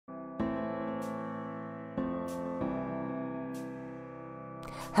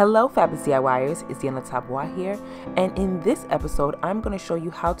Hello Fabulous DIYers, it's Daniela Tabois here, and in this episode I'm going to show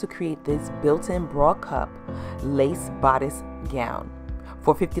you how to create this built-in bra cup lace bodice gown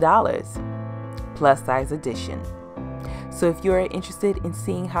for $50, plus size edition. So if you're interested in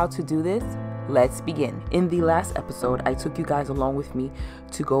seeing how to do this, let's begin. In the last episode, I took you guys along with me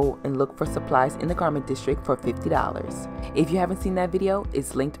to go and look for supplies in the garment district for $50. If you haven't seen that video,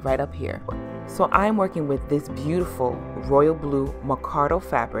 it's linked right up here. So I'm working with this beautiful royal blue Marcato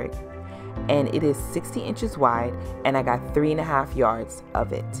fabric, and it is 60 inches wide, and I got 3.5 yards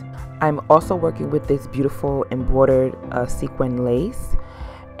of it. I'm also working with this beautiful embroidered sequin lace,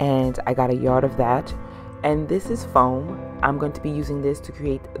 and I got 1 yard of that. And this is foam. I'm going to be using this to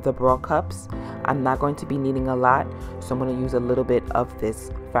create the bra cups. I'm not going to be needing a lot, so I'm going to use a little bit of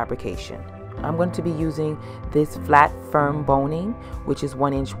this fabrication. I'm going to be using this flat firm boning, which is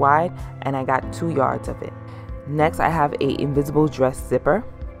 1 inch wide, and I got 2 yards of it. Next, I have a invisible dress zipper,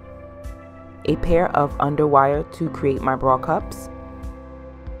 a pair of underwire to create my bra cups.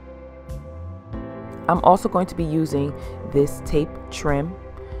 I'm also going to be using this tape trim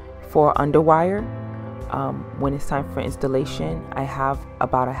for underwire. When it's time for installation, I have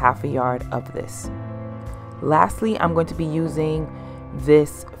about 1/2 yard of this. Lastly, I'm going to be using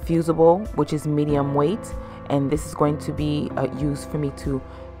this fusible, which is medium weight, and this is going to be used for me to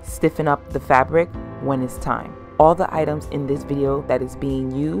stiffen up the fabric when it's time. All the items in this video that is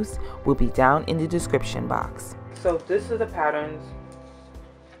being used will be down in the description box. So this is the patterns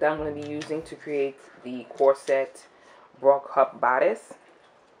that I'm going to be using to create the corset bra cup bodice.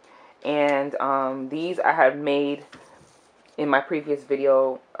 And these I have made in my previous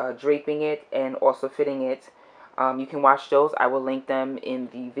video, draping it and also fitting it. You can watch those. I will link them in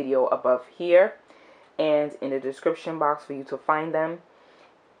the video above here and in the description box for you to find them.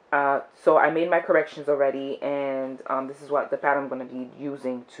 So I made my corrections already, and this is what the pattern I'm going to be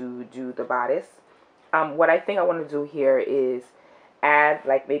using to do the bodice. What I think I want to do here is add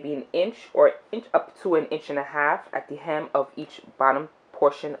like maybe 1 inch or up to 1.5 inches at the hem of each bottom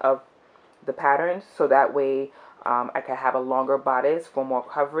portion of the pattern, so that way I can have a longer bodice for more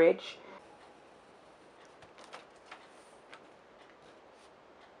coverage.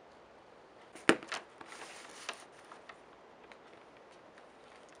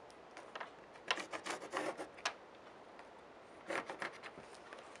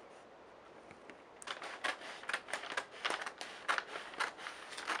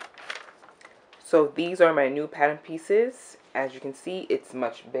 So these are my new pattern pieces. As you can see, it's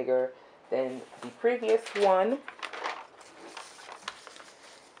much bigger than the previous one.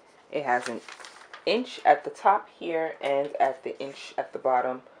 It has 1 inch at the top here and at the inch at the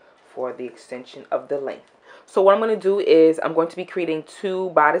bottom for the extension of the length. So what I'm going to do is I'm going to be creating 2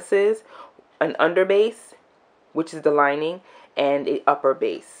 bodices, an under base, which is the lining, and an upper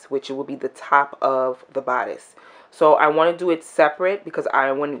base, which will be the top of the bodice. So I want to do it separate because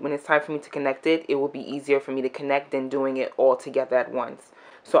when it's time for me to connect it, it will be easier for me to connect than doing it all together at once.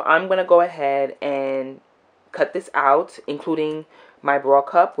 So I'm going to go ahead and cut this out, including my bra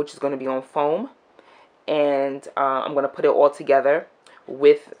cup, which is going to be on foam. And I'm going to put it all together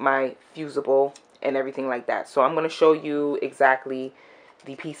with my fusible and everything like that. So I'm going to show you exactly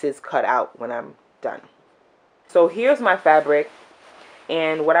the pieces cut out when I'm done. So here's my fabric.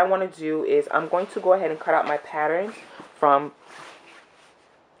 And what I want to do is I'm going to go ahead and cut out my pattern from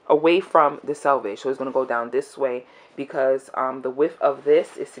away from the selvage. So it's going to go down this way because the width of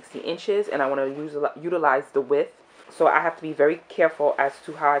this is 60 inches and I want to utilize the width. So I have to be very careful as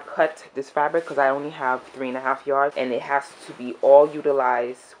to how I cut this fabric because I only have 3.5 yards and it has to be all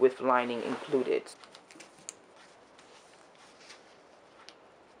utilized with lining included.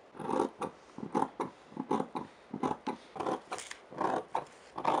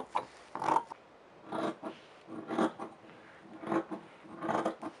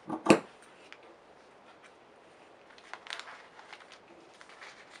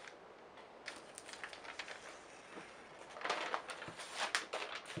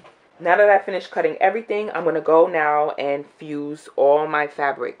 Now that I finished cutting everything, I'm going to go now and fuse all my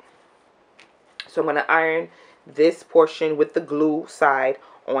fabric. So I'm going to iron this portion with the glue side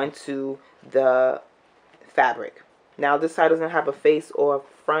onto the fabric. Now this side doesn't have a face or a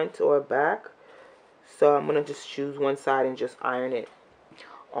front or a back, so I'm going to just choose one side and just iron it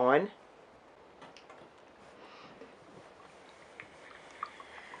on.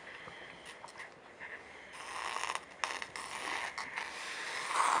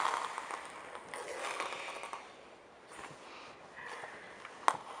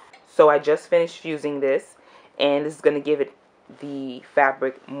 So I just finished fusing this, and this is going to give it the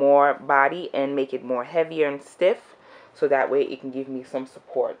fabric more body and make it more heavier and stiff. so that way it can give me some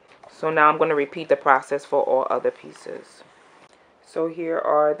support. So now I'm going to repeat the process for all other pieces. So here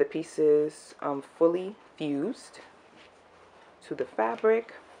are the pieces fully fused to the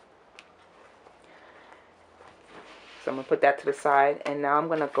fabric. So I'm going to put that to the side, and now I'm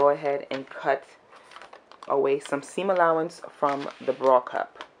going to go ahead and cut away some seam allowance from the bra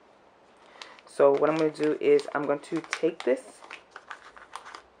cup. So what I'm going to do is I'm going to take this,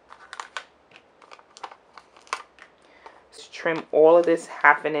 trim all of this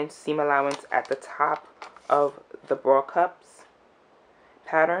 1/2 inch seam allowance at the top of the bra cups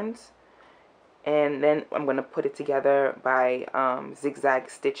patterns, and then I'm going to put it together by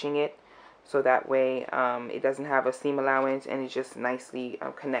zigzag stitching it, so that way it doesn't have a seam allowance and it just nicely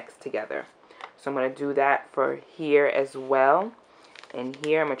connects together. So I'm going to do that for here as well, and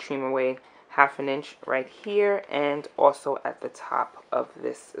here I'm going to trim away 1/2 inch right here and also at the top of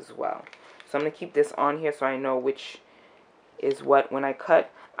this as well. So I'm going to keep this on here so I know which is what when I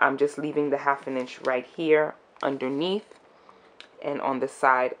cut. I'm just leaving the 1/2 inch right here underneath and on the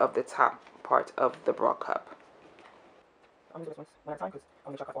side of the top part of the bra cup. I'm going to do this one at a time because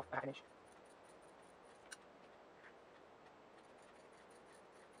I'm going to cut off 1/2 inch.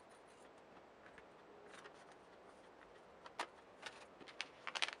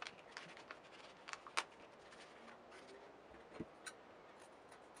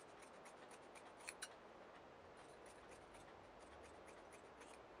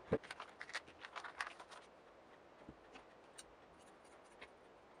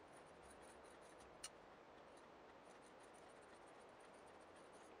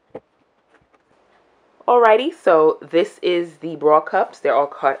 Alrighty, so this is the bra cups. They're all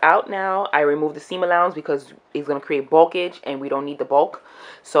cut out now. I removed the seam allowance because it's going to create bulkage and we don't need the bulk.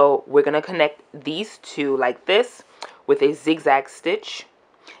 So we're going to connect these two like this with a zigzag stitch.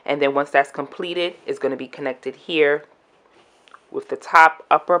 And then once that's completed, it's going to be connected here with the top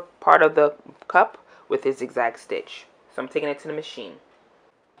upper part of the cup with a zigzag stitch. So I'm taking it to the machine.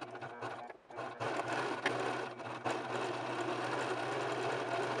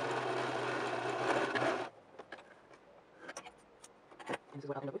 This is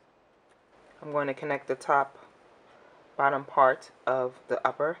what I'm going to connect the top bottom part of the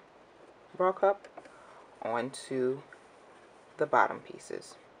upper bra cup onto the bottom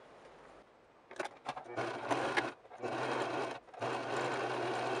pieces.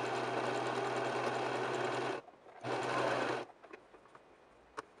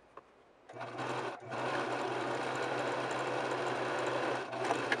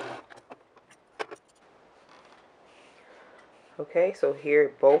 Okay, so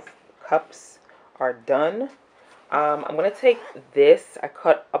here both cups are done. I'm going to take this, I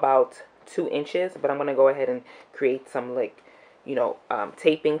cut about 2 inches, but I'm going to go ahead and create some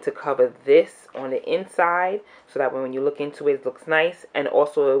taping to cover this on the inside, so that when you look into it, it looks nice, and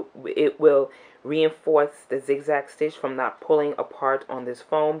also it will reinforce the zigzag stitch from not pulling apart on this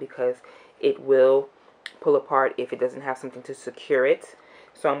foam, because it will pull apart if it doesn't have something to secure it.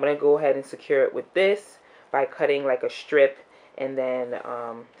 So I'm going to go ahead and secure it with this by cutting like a strip and then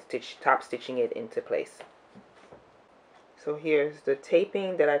top stitching it into place. So here's the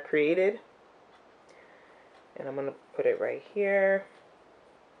taping that I created, and I'm going to put it right here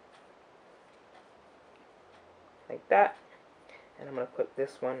like that, and I'm going to put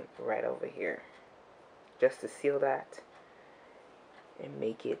this one right over here just to seal that and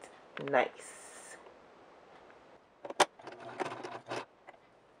make it nice.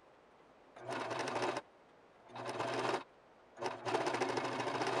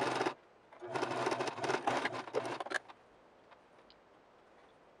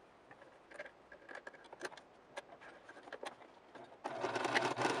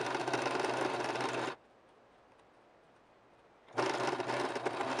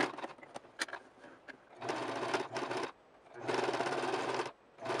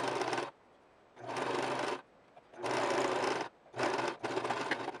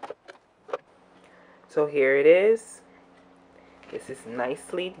 So here it is. This is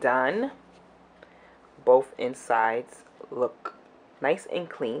nicely done. Both insides look nice and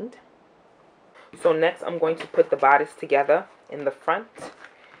cleaned. So next I'm going to put the bodice together in the front.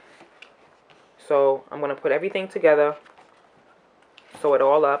 So I'm going to put everything together, sew it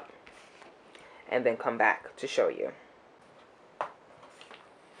all up, and then come back to show you.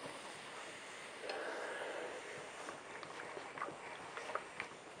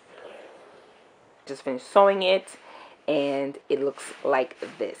 Just finished sewing it, and it looks like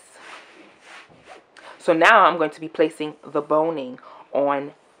this. So now I'm going to be placing the boning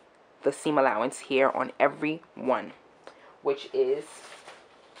on the seam allowance here on every one, which is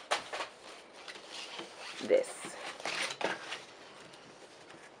this.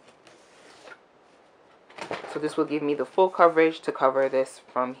 So this will give me the full coverage to cover this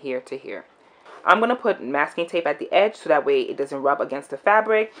from here to here. I'm going to put masking tape at the edge so that way it doesn't rub against the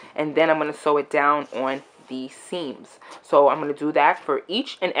fabric, and then I'm going to sew it down on the seams. So I'm going to do that for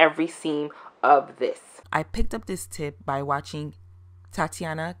each and every seam of this. I picked up this tip by watching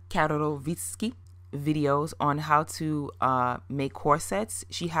Tatiana Karorovitsky videos on how to make corsets.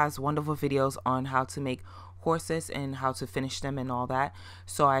 She has wonderful videos on how to make corsets and how to finish them and all that.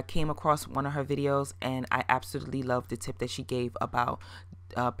 So I came across one of her videos and I absolutely loved the tip that she gave about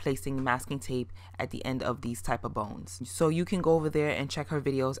placing masking tape at the end of these type of bones. So you can go over there and check her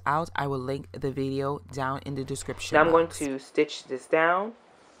videos out. I will link the video down in the description box. Now I'm going to stitch this down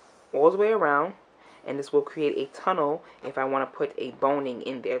all the way around, and this will create a tunnel if I want to put a boning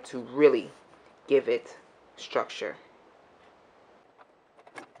in there to really give it structure.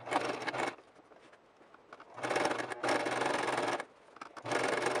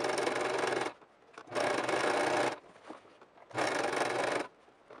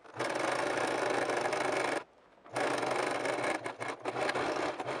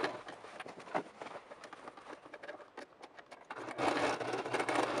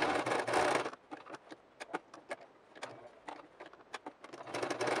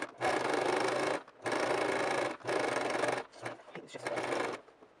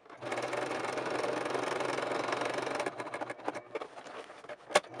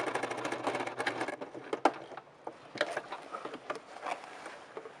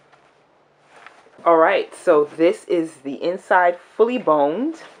 Alright, so this is the inside fully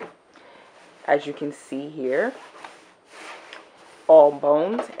boned, as you can see here, all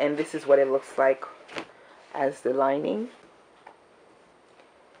boned, and this is what it looks like as the lining.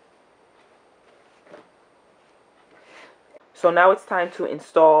 So now it's time to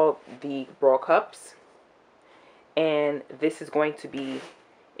install the bra cups, and this is going to be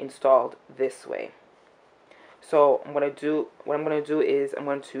installed this way. So what I'm going to do is I'm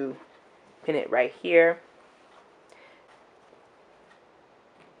going to pin it right here.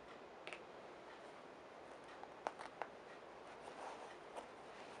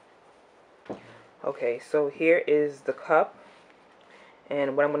 Okay, so here is the cup,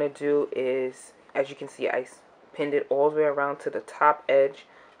 and what I'm going to do is, as you can see, I pinned it all the way around to the top edge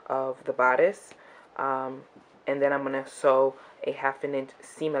of the bodice, and then I'm going to sew a 1/2 inch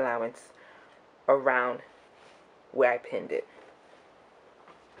seam allowance around where I pinned it.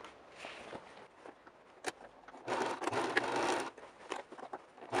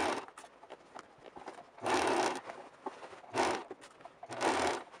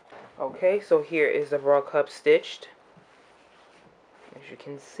 Okay, so here is the bra cup stitched. As you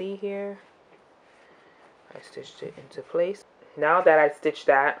can see here, I stitched it into place. Now that I stitched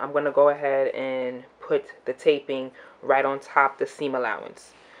that, I'm going to go ahead and put the taping right on top the seam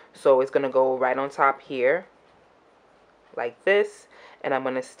allowance. So it's going to go right on top here, like this, and I'm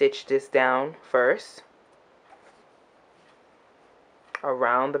going to stitch this down first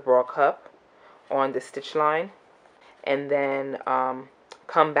around the bra cup on the stitch line, and then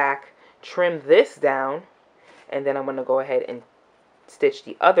come back, trim this down, and then I'm going to go ahead and stitch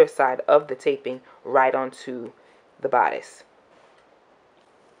the other side of the taping right onto the bodice.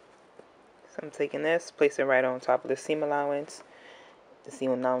 So I'm taking this, placing it right on top of the seam allowance. The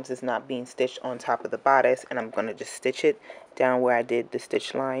seam allowance is not being stitched on top of the bodice, and I'm going to just stitch it down where I did the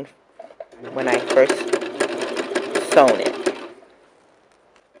stitch line when I first sewn it.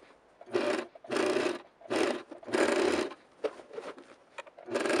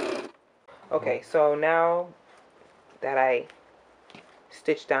 Okay, so now that I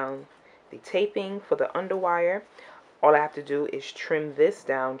stitched down the taping for the underwire, all I have to do is trim this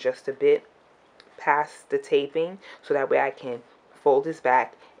down just a bit past the taping, so that way I can fold this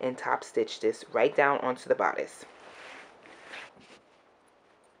back and top stitch this right down onto the bodice.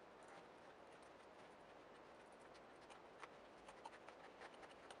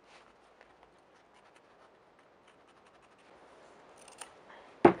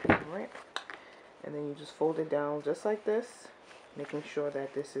 Alright, and then you just fold it down just like this, making sure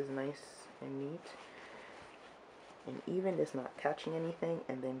that this is nice and neat and even, it's not catching anything,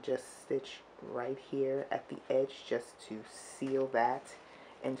 and then just stitch right here at the edge just to seal that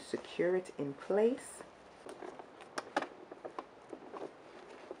and secure it in place.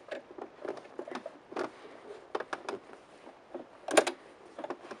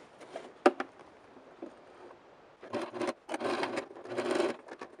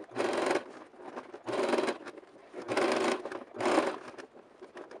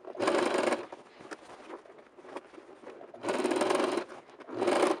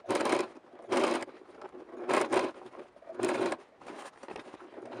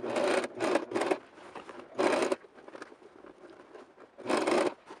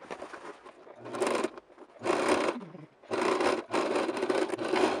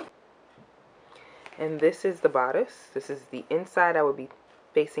 And this is the bodice. This is the inside. I would be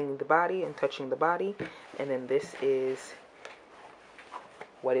facing the body and touching the body. And then this is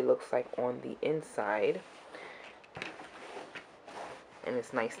what it looks like on the inside. And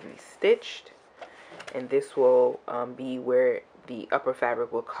it's nicely stitched. And this will be where the upper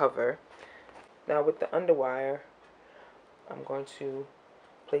fabric will cover. Now with the underwire, I'm going to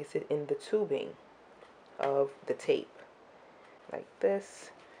place it in the tubing of the tape like this.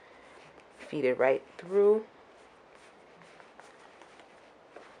 Feed it right through.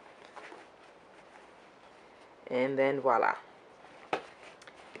 And then voila.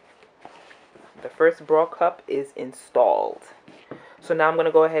 The first bra cup is installed. So now I'm going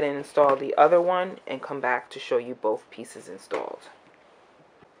to go ahead and install the other one and come back to show you both pieces installed.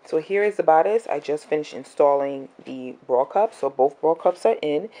 So here is the bodice. I just finished installing the bra cup. So both bra cups are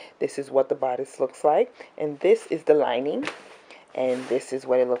in. This is what the bodice looks like. And this is the lining. And this is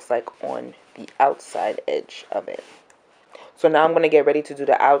what it looks like on the outside edge of it. So now I'm going to get ready to do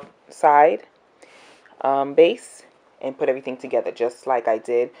the outside base and put everything together just like I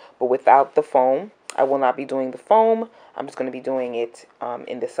did, but without the foam. I will not be doing the foam. I'm just going to be doing it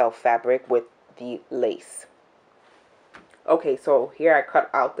in the self fabric with the lace. Okay, so here I cut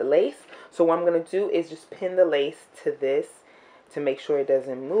out the lace. So what I'm going to do is just pin the lace to this to make sure it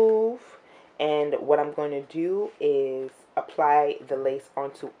doesn't move. And what I'm going to do is apply the lace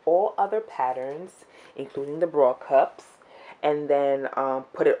onto all other patterns, including the bra cups, and then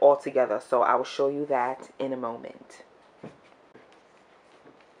put it all together. So I will show you that in a moment.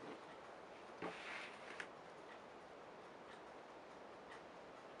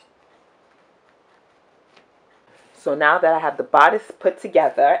 So now that I have the bodice put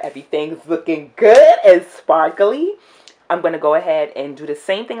together, everything's looking good and sparkly. I'm going to go ahead and do the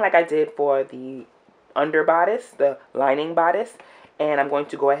same thing like I did for the under bodice, the lining bodice. And I'm going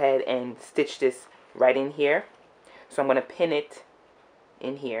to go ahead and stitch this right in here. So I'm going to pin it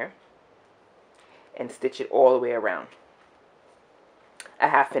in here and stitch it all the way around, a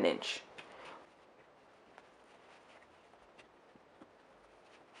 1/2 inch.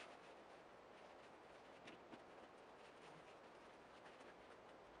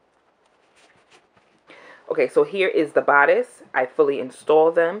 Okay, so here is the bodice. I fully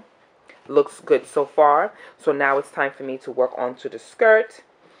installed them. Looks good so far. So now it's time for me to work onto the skirt.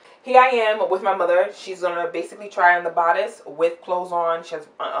 Here I am with my mother. She's going to basically try on the bodice with clothes on. She has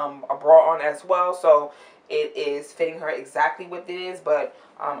a bra on as well. So it is fitting her exactly what it is. But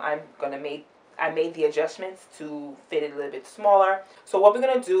I made the adjustments to fit it a little bit smaller. So what we're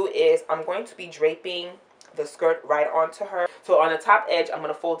going to do is I'm going to be draping the skirt right onto her. So on the top edge, I'm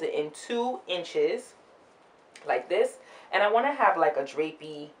going to fold it in 2 inches. Like this, and I want to have like a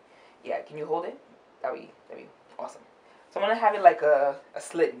drapey. Yeah, can you hold it? That'd be awesome. So I'm gonna have it like a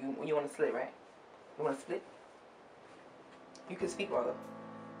slit. You want a slit, right? You want a split? You can speak, mother.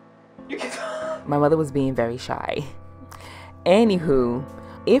 You can. My mother was being very shy. Anywho,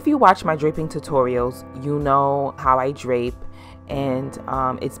 if you watch my draping tutorials, you know how I drape. And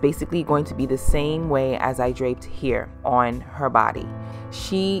it's basically going to be the same way as I draped here on her body.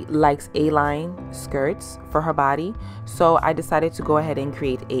 She likes A-line skirts for her body, so I decided to go ahead and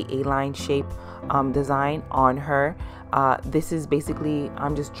create a A-line shape design on her. This is basically,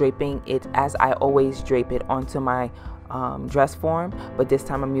 I'm just draping it as I always drape it onto my dress form, but this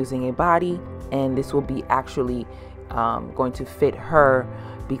time I'm using a body, and this will be actually going to fit her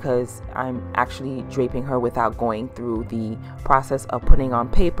because I'm actually draping her without going through the process of putting on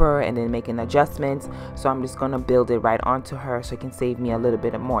paper and then making adjustments. So I'm just going to build it right onto her so it can save me a little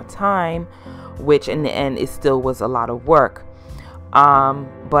bit of more time, which in the end it still was a lot of work.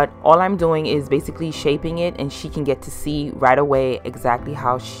 But all I'm doing is basically shaping it, and she can get to see right away exactly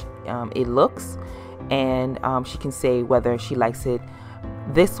how it looks, and she can say whether she likes it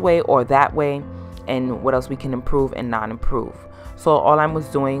this way or that way, and what else we can improve and not improve. So all I was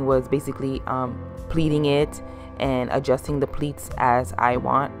doing was basically pleating it and adjusting the pleats as I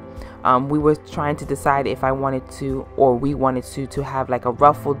want. We were trying to decide if I wanted to, or we wanted to have like a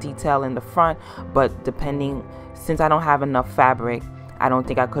ruffle detail in the front, but since I don't have enough fabric, I don't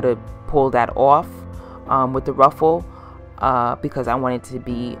think I could have pulled that off with the ruffle because I wanted to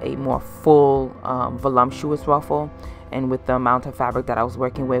be a more full, voluptuous ruffle. And with the amount of fabric that I was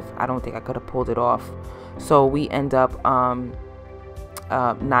working with, I don't think I could have pulled it off. So we end up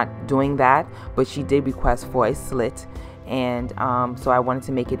not doing that, but she did request for a slit, and so I wanted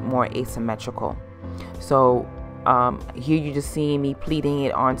to make it more asymmetrical. So here you just see me pleating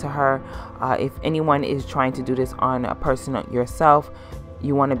it onto her. If anyone is trying to do this on a person yourself,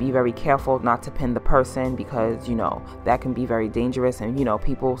 You want to be very careful not to pin the person, because you know that can be very dangerous, and you know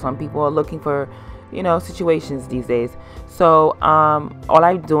some people are looking for situations these days. So all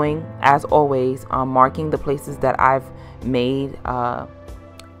I'm doing, as always, marking the places that I've made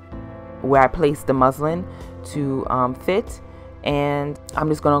where I place the muslin to fit, and I'm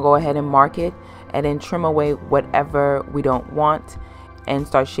just gonna go ahead and mark it and then trim away whatever we don't want and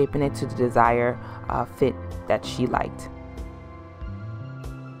start shaping it to the desired fit that she liked.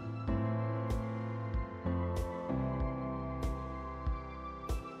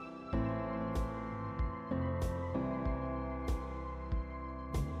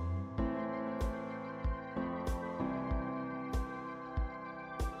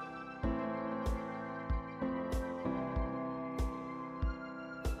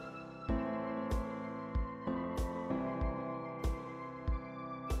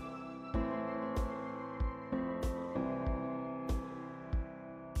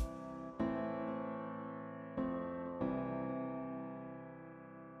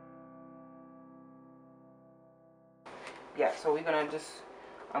 Yeah, so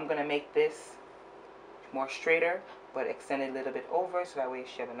I'm gonna make this more straighter, but extend it a little bit over, so that way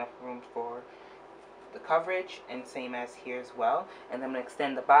she has enough room for the coverage, and same as here as well. And then I'm gonna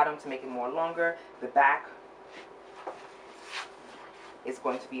extend the bottom to make it more longer. The back is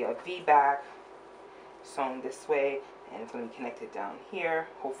going to be a V back, sewn this way, and it's going to be connected down here.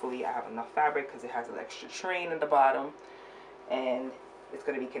 Hopefully I have enough fabric, because it has an extra train at the bottom, and it's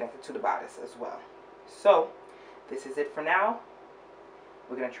going to be connected to the bodice as well. So this is it for now.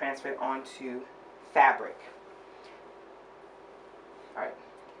 We're going to transfer it onto fabric. Alright,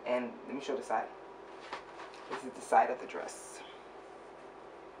 and let me show the side. This is the side of the dress.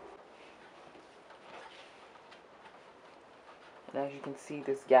 And as you can see,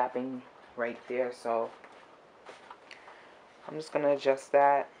 this gapping right there, so I'm just going to adjust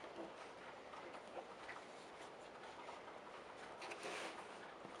that.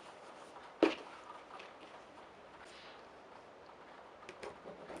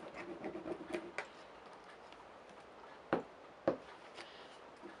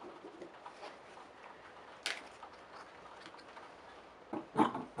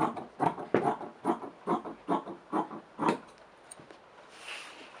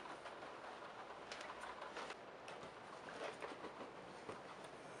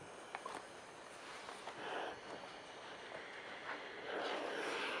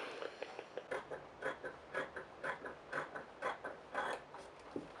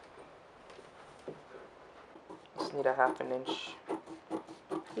 Just need a 1/2 inch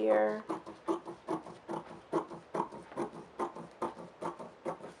here.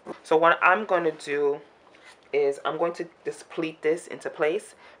 So what I'm going to do is I'm going to just pleat this into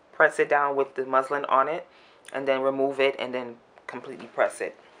place, press it down with the muslin on it, and then remove it, and then completely press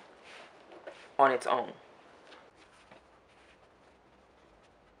it on its own.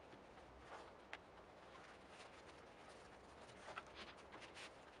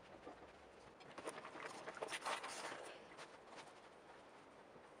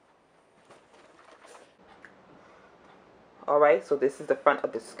 Alright, so this is the front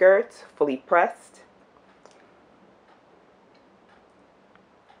of the skirt, fully pressed.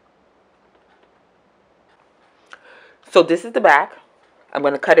 So this is the back. I'm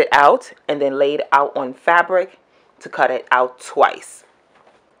going to cut it out and then lay it out on fabric to cut it out twice.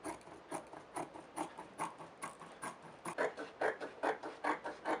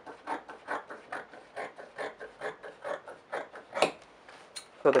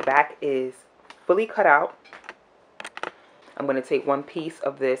 So the back is fully cut out. I'm going to take one piece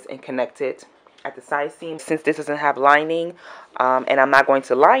of this and connect it at the side seam. Since this doesn't have lining, and I'm not going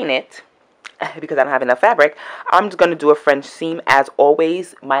to line it because I don't have enough fabric, I'm just going to do a French seam, as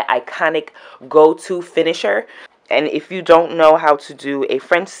always, my iconic go-to finisher. And if you don't know how to do a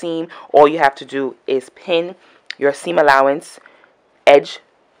French seam, all you have to do is pin your seam allowance edge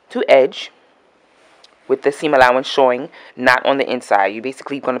to edge, with the seam allowance showing, not on the inside. You're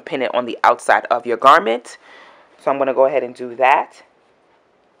basically going to pin it on the outside of your garment. So I'm going to go ahead and do that.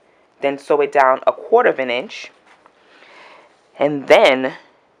 Then sew it down 1/4 inch. And then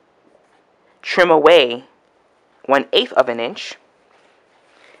trim away 1/8 inch.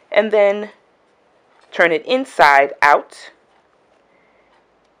 And then turn it inside out.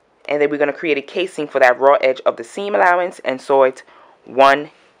 And then we're going to create a casing for that raw edge of the seam allowance and sew it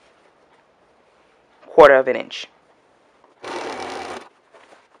 1/4 inch.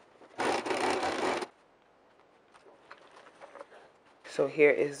 So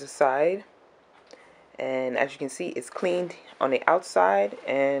here is the side, and as you can see, it's cleaned on the outside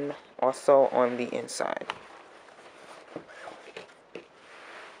and also on the inside.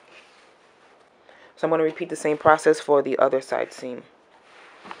 So I'm going to repeat the same process for the other side seam.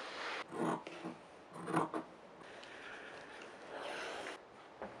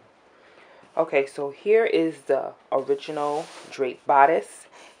 Okay, so here is the original drape bodice.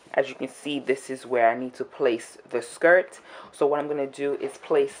 As you can see, this is where I need to place the skirt. So what I'm going to do is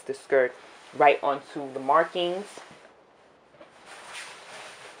place the skirt right onto the markings.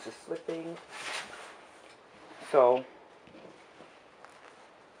 Just slipping. So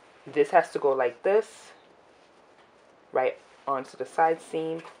this has to go like this, right onto the side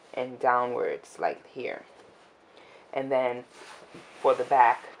seam and downwards like here. And then for the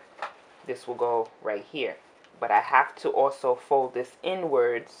back, this will go right here. But I have to also fold this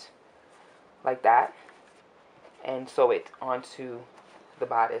inwards like that and sew it onto the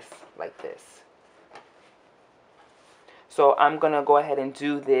bodice like this. So I'm gonna go ahead and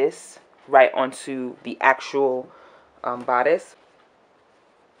do this right onto the actual bodice.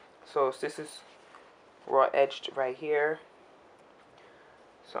 So this is raw edged right here.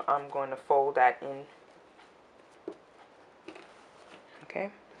 So I'm going to fold that in.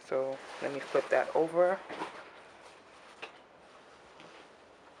 Okay, so let me flip that over.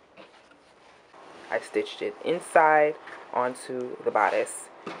 I stitched it inside onto the bodice,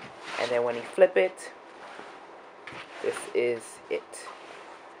 and then when you flip it, this is it.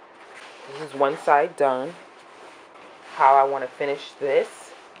 This is one side done. How I want to finish this,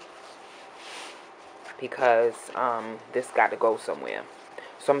 because this got to go somewhere.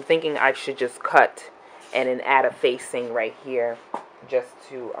 So I'm thinking I should just cut and then add a facing right here just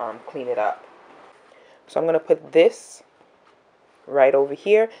to clean it up. So I'm going to put this right over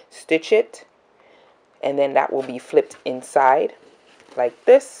here, stitch it, and then that will be flipped inside like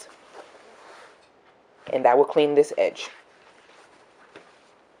this, and that will clean this edge.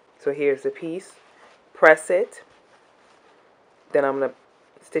 So here's the piece. Press it, then I'm going to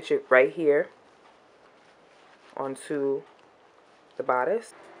stitch it right here onto the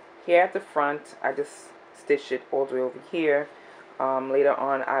bodice. Here at the front, I just stitched it all the way over here. Later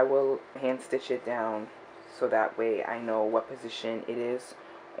on, I will hand stitch it down so that way I know what position it is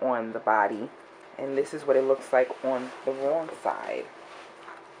on the body. And this is what it looks like on the wrong side.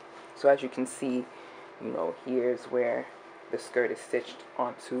 So as you can see, you know, here's where the skirt is stitched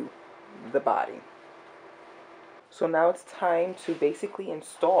onto the body. So now it's time to basically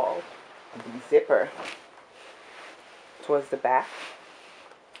install the zipper towards the back.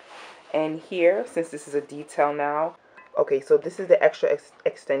 And here, since this is a detail now, okay, so this is the extra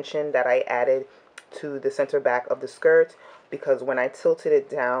extension that I added to the center back of the skirt, because when I tilted it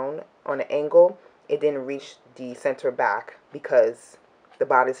down on an angle, it didn't reach the center back because the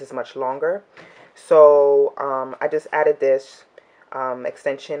bodice is much longer. So I just added this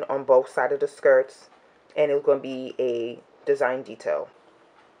extension on both sides of the skirts, and it's going to be a design detail.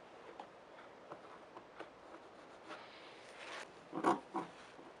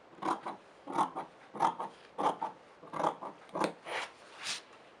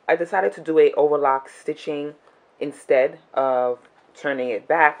 I decided to do a overlock stitching instead of turning it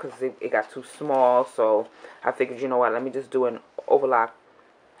back because it got too small. So I figured, you know what, let me just do an overlock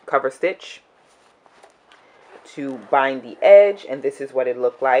cover stitch to bind the edge, and this is what it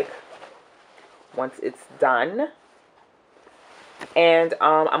looked like once it's done. And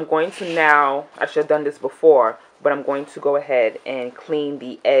I'm going to now, I should have done this before, but I'm going to go ahead and clean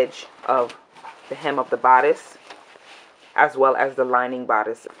the edge of the hem of the bodice as well as the lining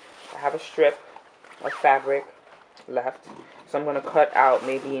bodice. I have a strip of fabric left, so I'm going to cut out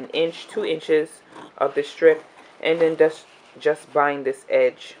maybe an inch, 2 inches of the strip, and then just bind this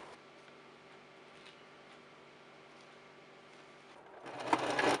edge.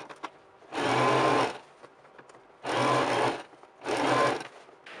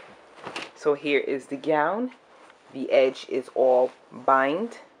 So here is the gown. The edge is all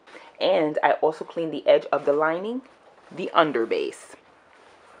bind, and I also cleaned the edge of the lining, the underbase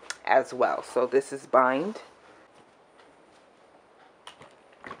as well. So this is bind.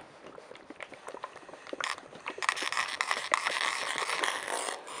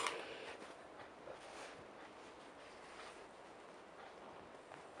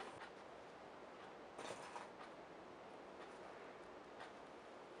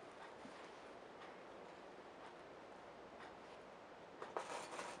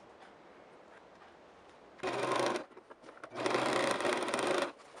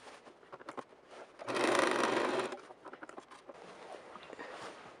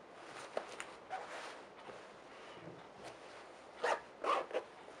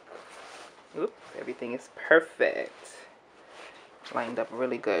 Oop, everything is perfect. Lined up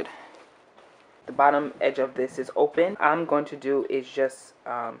really good. The bottom edge of this is open. I'm going to do is just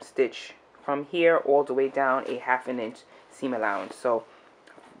stitch from here all the way down a 1/2 inch seam allowance. So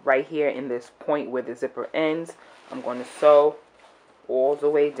right here in this point where the zipper ends, I'm going to sew all the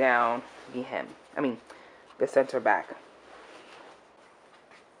way down the hem, the center back.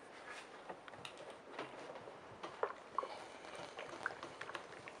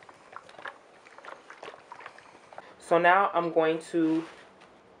 So now I'm going to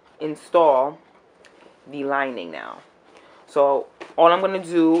install the lining now. So all I'm going to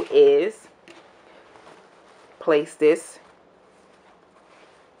do is place this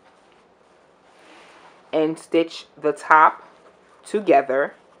and stitch the top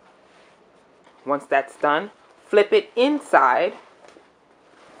together. Once that's done, flip it inside,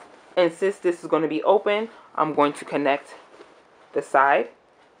 and since this is going to be open, I'm going to connect the side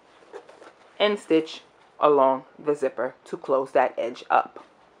and stitch along the zipper to close that edge up.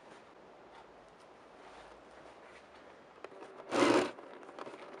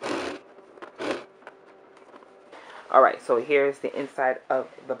 Alright, so here's the inside of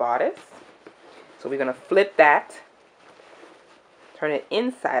the bodice. So we're going to flip that, turn it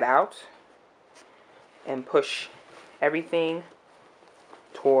inside out, and push everything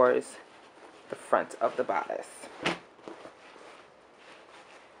towards the front of the bodice.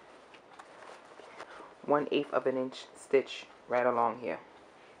 1/8 of an inch stitch right along here.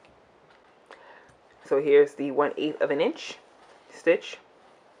 So here's the 1/8 of an inch stitch.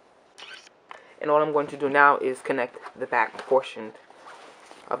 And all I'm going to do now is connect the back portion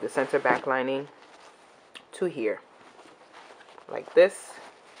of the center back lining to here, like this.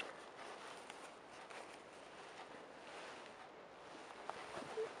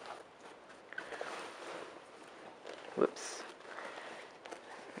 Whoops.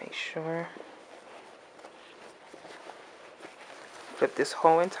 Make sure. Flip this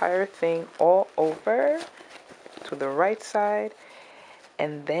whole entire thing all over to the right side,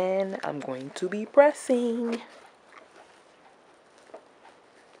 and then I'm going to be pressing.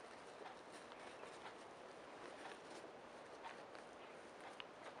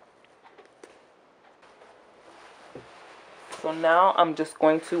 So now I'm just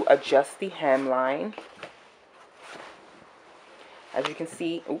going to adjust the hemline. As you can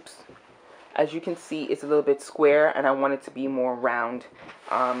see, as you can see, it's a little bit square, and I want it to be more round.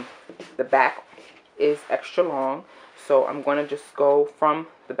 The back is extra long, so I'm going to just go from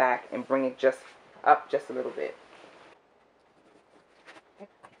the back and bring it just up just a little bit.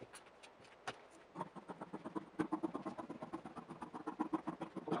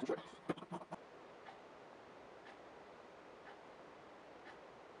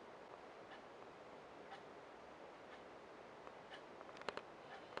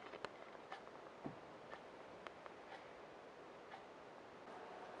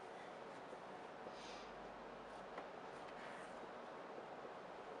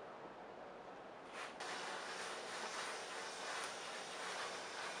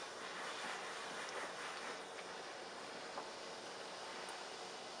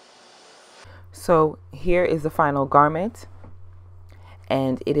 So here is the final garment,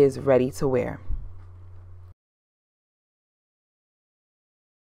 and it is ready to wear.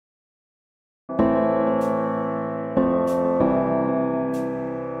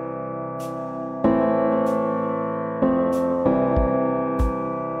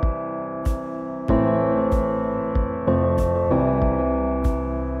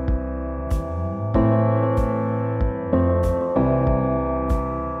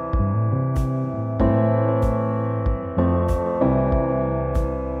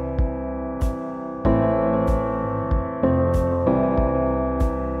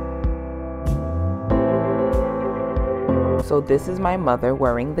 So this is my mother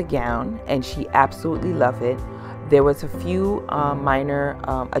wearing the gown, and she absolutely loved it. There was a few minor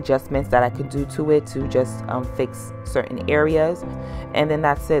adjustments that I could do to it to just fix certain areas, and then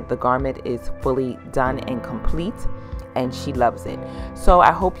that's it. The garment is fully done and complete, and she loves it. So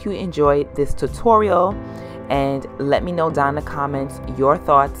I hope you enjoyed this tutorial, and let me know down in the comments your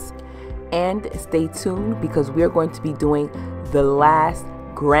thoughts, and stay tuned because we're going to be doing the last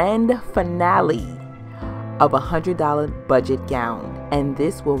grand finale of a $100 budget gown, and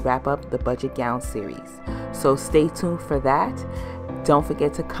this will wrap up the budget gown series. So stay tuned for that. Don't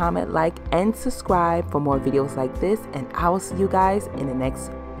forget to comment, like, and subscribe for more videos like this, and I will see you guys in the next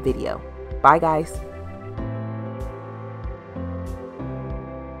video. Bye guys.